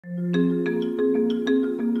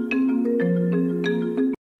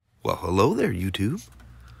Well, hello there, YouTube,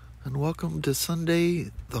 and welcome to Sunday,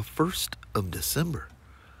 the 1st of December.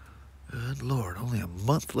 Good Lord, only a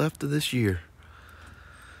month left of this year.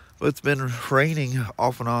 Well, it's been raining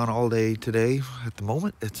off and on all day today. At the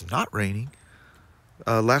moment, it's not raining.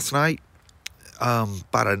 Last night,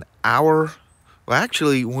 about an hour, well,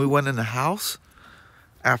 actually, when we went in the house,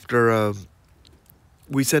 after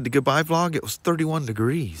we said the goodbye vlog, it was 31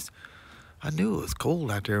 degrees. I knew it was cold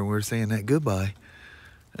out there when we were saying that goodbye.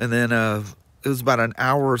 And then it was about an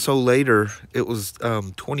hour or so later, it was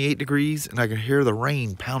 28 degrees, and I could hear the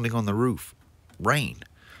rain pounding on the roof. Rain.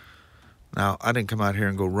 Now, I didn't come out here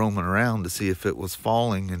and go roaming around to see if it was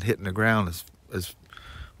falling and hitting the ground. What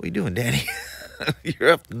are you doing, Danny?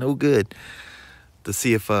 You're up to no good. To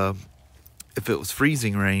see if it was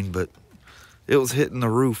freezing rain, but it was hitting the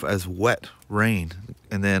roof as wet rain.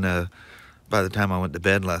 And then by the time I went to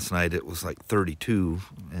bed last night, it was like 32,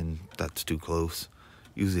 and that's too close.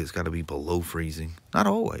 Usually it's got to be below freezing. Not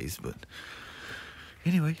always, but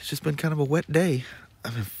anyway, it's just been kind of a wet day.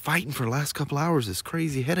 I've been fighting for the last couple hours. This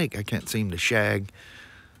crazy headache I can't seem to shag.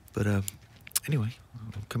 But anyway,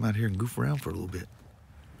 I'll come out here and goof around for a little bit.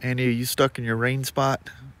 Andy, are you stuck in your rain spot?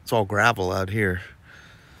 It's all gravel out here.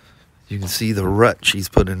 You can see the rut she's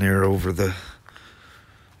put in there over the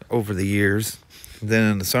years.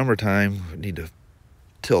 Then in the summertime, we need to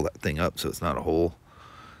till that thing up so it's not a hole.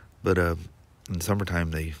 But in the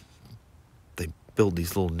summertime, they build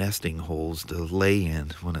these little nesting holes to lay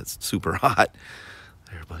in when it's super hot.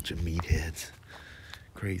 They're a bunch of meatheads.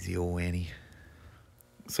 Crazy old Annie.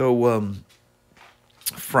 So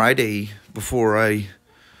Friday, before I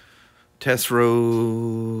test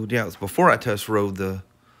rode, yeah, it was before I test rode the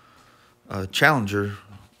Challenger,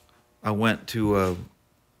 I went to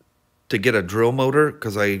get a drill motor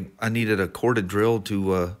because I needed a corded drill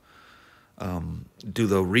to do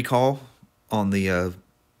the recall on the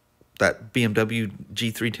that BMW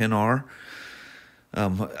G310R.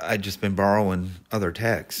 I'd just been borrowing other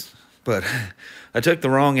techs, but I took the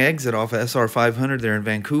wrong exit off of SR500 there in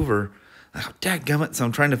Vancouver. Oh, dadgummit, so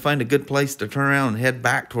I'm trying to find a good place to turn around and head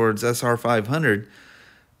back towards SR500,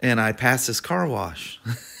 and I passed this car wash.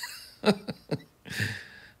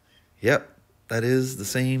 Yep, that is the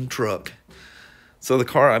same truck. So the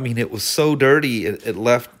car, I mean, it was so dirty, it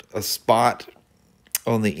left a spot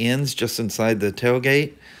on the ends just inside the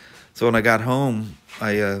tailgate. So when I got home,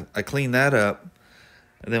 I cleaned that up.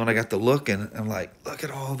 And then when I got to looking, I'm like, look at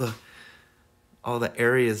all the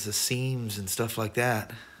areas, the seams and stuff like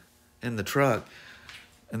that in the truck.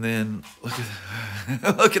 And then look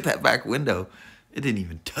at look at that back window. It didn't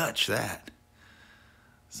even touch that.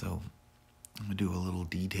 So I'm gonna do a little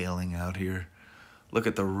detailing out here. Look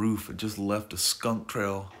at the roof. It just left a skunk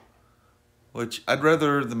trail, which I'd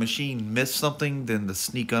rather the machine miss something than to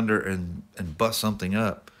sneak under and bust something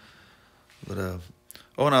up. But oh,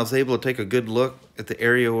 and I was able to take a good look at the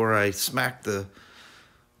area where I smacked the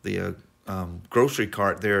grocery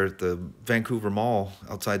cart there at the Vancouver Mall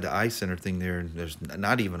outside the ice center thing there, and there's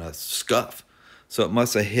not even a scuff. So it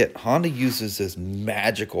must have hit. Honda uses this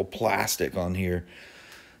magical plastic on here.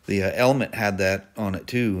 The Element had that on it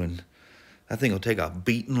too, and that thing will take a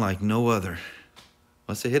beating like no other.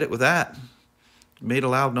 Must have hit it with that. It made a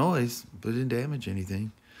loud noise, but it didn't damage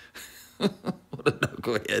anything. What a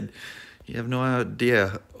knucklehead. You have no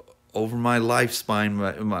idea, over my lifespan,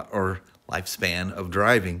 or lifespan of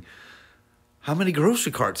driving, how many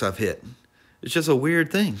grocery carts I've hit. It's just a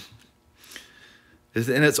weird thing.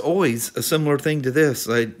 And it's always a similar thing to this.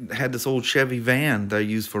 I had this old Chevy van that I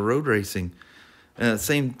used for road racing. And the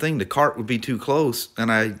same thing, the cart would be too close,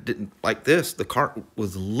 and I didn't like this. The cart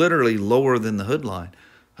was literally lower than the hood line.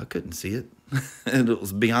 I couldn't see it. And it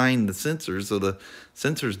was behind the sensors, so the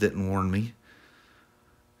sensors didn't warn me.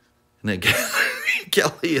 And then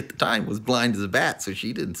Kelly at the time was blind as a bat, so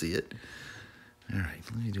she didn't see it. All right,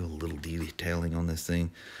 let me do a little detailing on this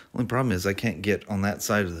thing. Only problem is I can't get on that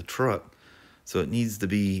side of the truck, so it needs to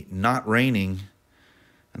be not raining.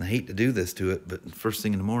 And I hate to do this to it, but first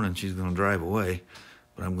thing in the morning, she's going to drive away.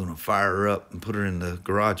 But I'm going to fire her up and put her in the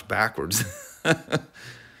garage backwards. All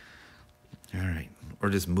right, or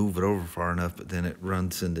just move it over far enough, but then it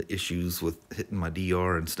runs into issues with hitting my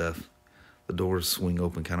DR and stuff. The doors swing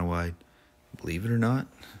open kind of wide. Believe it or not,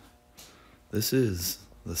 this is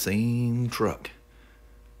the same truck.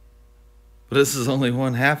 But this is only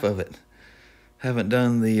one half of it. Haven't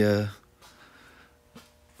done the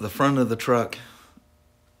front of the truck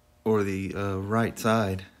or the right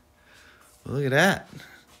side. Well, look at that.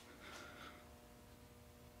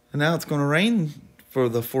 And now it's going to rain for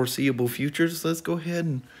the foreseeable future. So let's go ahead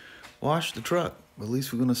and wash the truck. At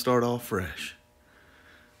least we're going to start off fresh.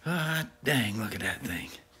 Ah, dang, look at that thing.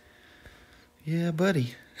 Yeah,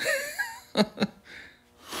 buddy.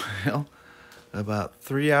 Well, about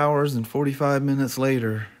 3 hours and 45 minutes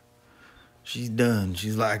later, she's done.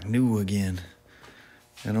 She's like new again.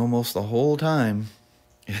 And almost the whole time,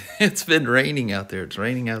 it's been raining out there. It's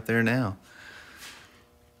raining out there now.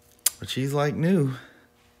 But she's like new.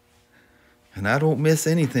 And I don't miss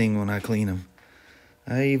anything when I clean them.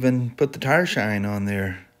 I even put the tire shine on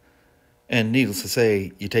there. And needless to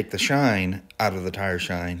say, you take the shine out of the tire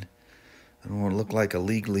shine. I don't want to look like a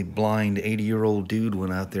legally blind 80-year-old dude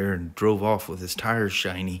went out there and drove off with his tires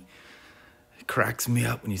shiny. It cracks me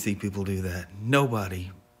up when you see people do that.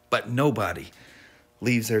 Nobody, but nobody,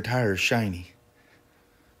 leaves their tires shiny.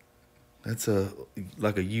 That's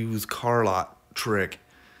like a used car lot trick.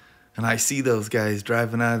 And I see those guys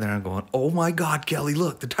driving out of there and I'm going, oh my God, Kelly,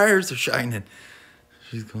 look, the tires are shining.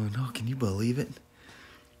 She's going, oh, can you believe it?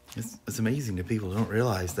 It's amazing that people don't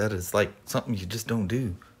realize that it's like something you just don't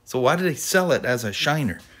do. So why do they sell it as a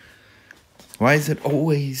shiner? Why is it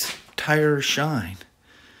always tire shine?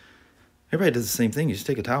 Everybody does the same thing. You just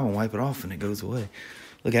take a towel and wipe it off and it goes away.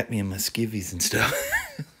 Look at me in my skivvies and stuff.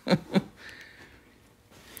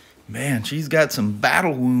 Man, she's got some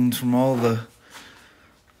battle wounds from all the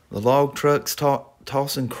log trucks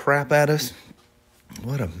tossing crap at us.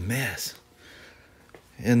 What a mess.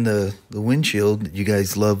 And the windshield that you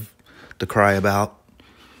guys love to cry about.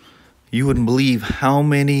 You wouldn't believe how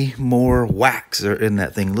many more whacks are in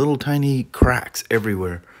that thing. Little tiny cracks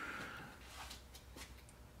everywhere.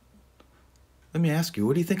 Let me ask you,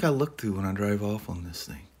 what do you think I look through when I drive off on this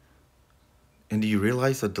thing? And do you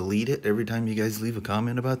realize I delete it every time you guys leave a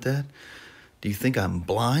comment about that? Do you think I'm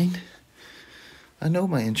blind? I know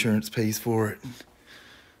my insurance pays for it.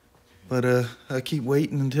 But I keep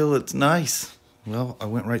waiting until it's nice. Well, I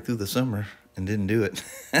went right through the summer and didn't do it.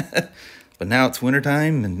 But now it's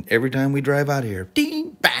wintertime, and every time we drive out here,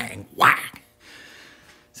 ding, bang, whack. I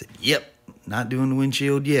said, yep, not doing the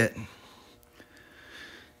windshield yet.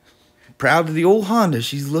 Proud of the old Honda.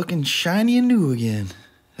 She's looking shiny and new again.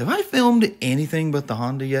 Have I filmed anything but the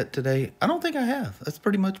Honda yet today? I don't think I have. That's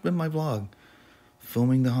pretty much been my vlog.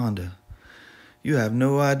 Filming the Honda. You have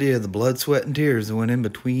no idea the blood, sweat, and tears that went in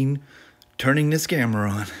between turning this camera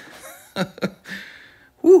on.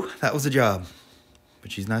 Whew, that was a job.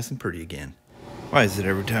 But she's nice and pretty again. Why is it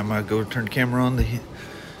every time I go to turn the camera on, the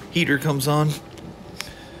heater comes on?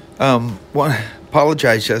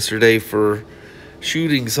 Apologize yesterday for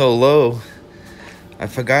shooting so low. I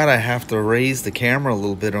forgot I have to raise the camera a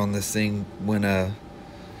little bit on this thing when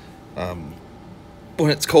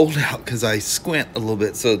it's cold out, because I squint a little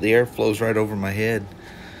bit so the air flows right over my head.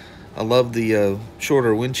 I love the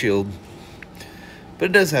shorter windshield, but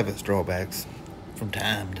it does have its drawbacks from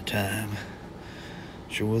time to time.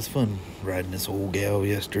 Sure was fun riding this old gal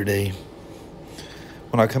yesterday.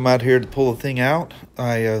 When I come out here to pull the thing out,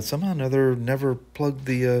 I somehow or another never plugged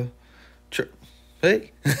the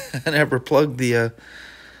I never plugged the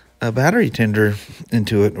battery tender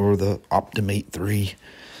into it, or the Optimate 3.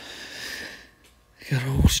 Got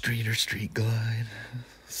old Street Glide.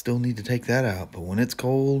 Still need to take that out, but when it's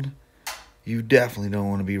cold, you definitely don't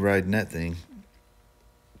want to be riding that thing,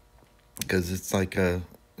 because it's like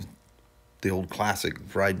the old classic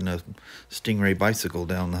riding a Stingray bicycle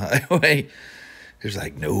down the highway. There's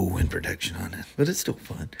like no wind protection on it, but it's still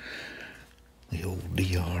fun. The old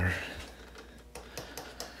DR.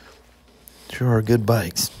 Sure are good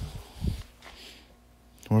bikes.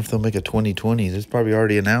 I wonder if they'll make a 2020. There's probably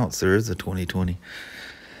already announced there is a 2020.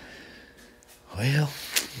 Well,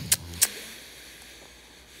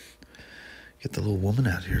 get the little woman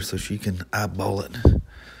out here so she can eyeball it.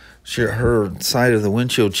 Her side of the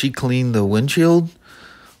windshield, she cleaned the windshield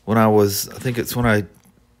when I went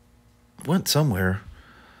somewhere,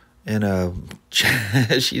 and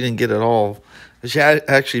she didn't get it all. She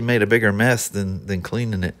actually made a bigger mess than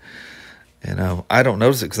cleaning it. And I don't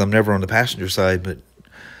notice it because I'm never on the passenger side, but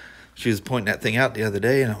she was pointing that thing out the other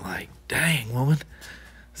day, and I'm like, dang, woman.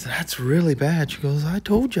 I said, that's really bad. She goes, I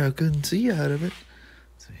told you I couldn't see out of it.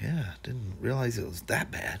 I said, yeah, I didn't realize it was that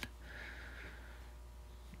bad.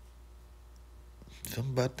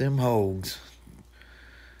 Something about them hogs.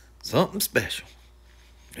 Something special.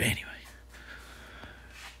 Anyway.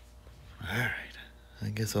 Alright. I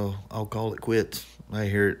guess I'll call it quits. I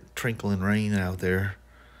hear it trickling rain out there.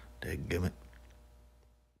 Dadgummit.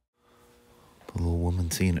 The little woman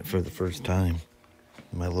seeing it for the first time.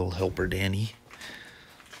 My little helper, Danny.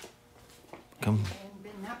 Come.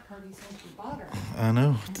 Been that pretty since you bought her. I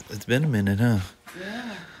know. It's been a minute, huh?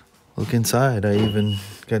 Yeah. Look inside. I even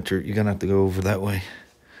got you're gonna have to go over that way.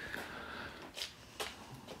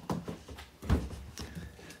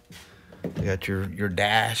 You got your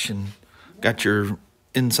dash and Got your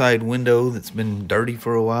inside window that's been dirty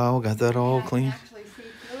for a while. Got that all I can clean. actually see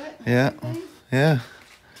through it and Yeah, everything. yeah.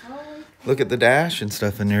 Holy Look at the dash and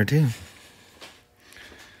stuff in there too.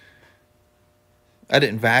 I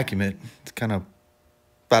didn't vacuum it. It's kind of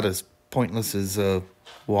about as pointless as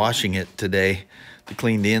washing it today to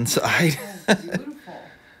clean the inside. Oh, beautiful.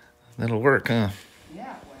 That'll work, huh?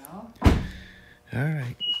 Yeah, well. All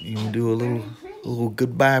right. You want to do a little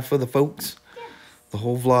goodbye for the folks? The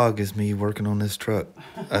whole vlog is me working on this truck.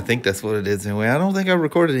 I think that's what it is anyway. I don't think I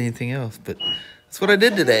recorded anything else, but that's what I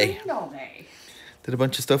did today. All day. Did a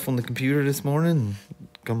bunch of stuff on the computer this morning and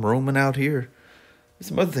come roaming out here. There's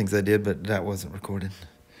some other things I did, but that wasn't recorded.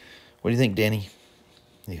 What do you think, Danny?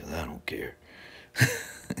 He goes, I don't care.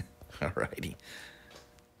 All righty.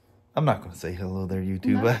 I'm not going to say hello there,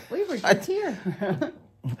 YouTube. No, we were just here. I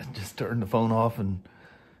just turned the phone off and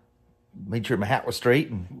made sure my hat was straight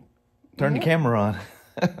and turned the camera on.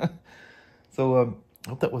 So, I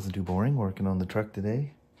hope that wasn't too boring working on the truck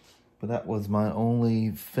today. But that was my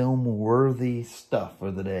only film-worthy stuff for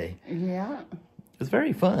the day. Yeah. It was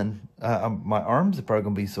very fun. My arms are probably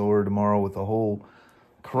going to be sore tomorrow with the whole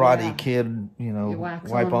Karate Kid, you know, You wax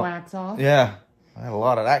wipe on, on. wax off. Yeah, I had a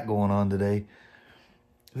lot of that going on today.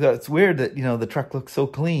 So it's weird that, you know, the truck looks so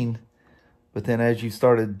clean, but then as you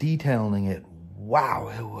started detailing it,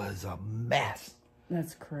 wow, it was a mess.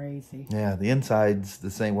 That's crazy. Yeah, the inside's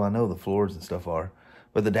the same. Well, I know the floors and stuff are,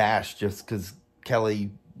 but the dash, just because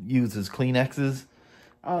Kelly uses Kleenexes,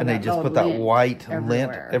 and they just put that white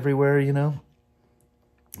lint everywhere, you know.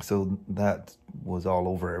 So that was all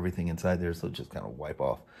over everything inside there, so just kind of wipe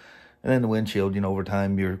off. And then the windshield, you know, over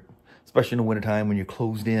time, especially in the wintertime when you're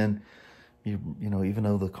closed in, you know, even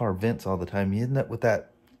though the car vents all the time, you end up with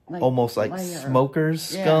that almost like smoker's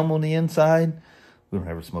scum on the inside. We don't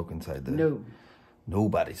ever smoke inside the... No.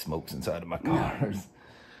 Nobody smokes inside of my cars.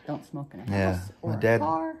 Don't smoke in a house or my dad, a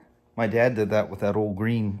car. My dad did that with that old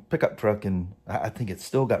green pickup truck, and I think it's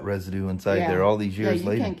still got residue inside there all these years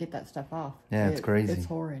later. You can't get that stuff off. Yeah, it's crazy. It's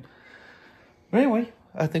horrid. But anyway,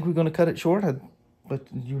 I think we're going to cut it short. But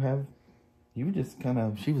you were just kind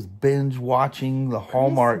of, she was binge watching the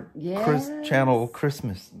Hallmark channel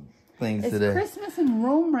Christmas things today. It's Christmas in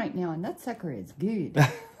Rome right now, and that sucker is good.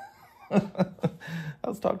 I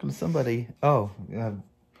was talking to somebody. Oh,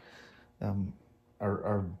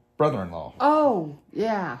 our brother-in-law. Oh,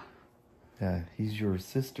 yeah. Yeah, he's your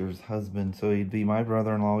sister's husband, so he'd be my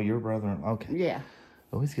brother-in-law, your brother-in-law. Okay. Yeah.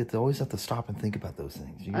 Always have to stop and think about those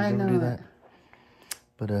things. You guys ever do that?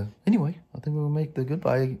 But anyway, I think we'll make the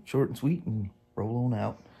goodbye short and sweet and roll on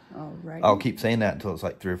out. All right. I'll keep saying that until it's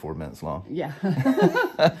like 3 or 4 minutes long. Yeah.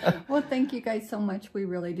 Well, thank you guys so much. We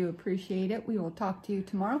really do appreciate it. We will talk to you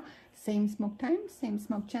tomorrow. Same smoke time, same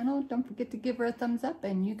smoke channel. Don't forget to give her a thumbs up,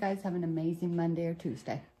 and you guys have an amazing Monday or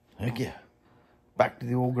Tuesday. Heck yeah. Back to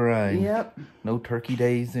the old grind. Yep. No turkey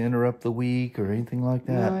days to interrupt the week or anything like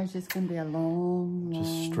that. No, it's just going to be a long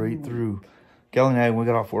Just straight through. Kelly and I, when we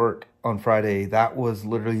got off work on Friday, that was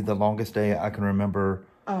literally the longest day I can remember,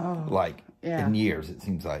 in years, it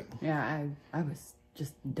seems like. Yeah, I was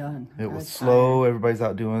just done. It was slow. Tired. Everybody's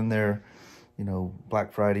out doing their, you know,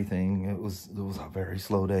 Black Friday thing. It was a very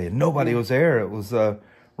slow day. And nobody was there. It was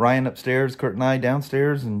Ryan upstairs, Kurt and I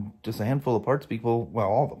downstairs, and just a handful of parts people. Well,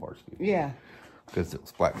 all the parts people. Yeah. Because it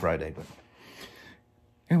was Black Friday. But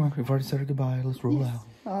anyway, we've already said our goodbye. Let's roll out.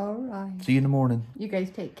 All right. See you in the morning. You guys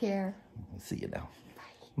take care. See you now.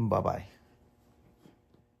 Bye. Bye-bye.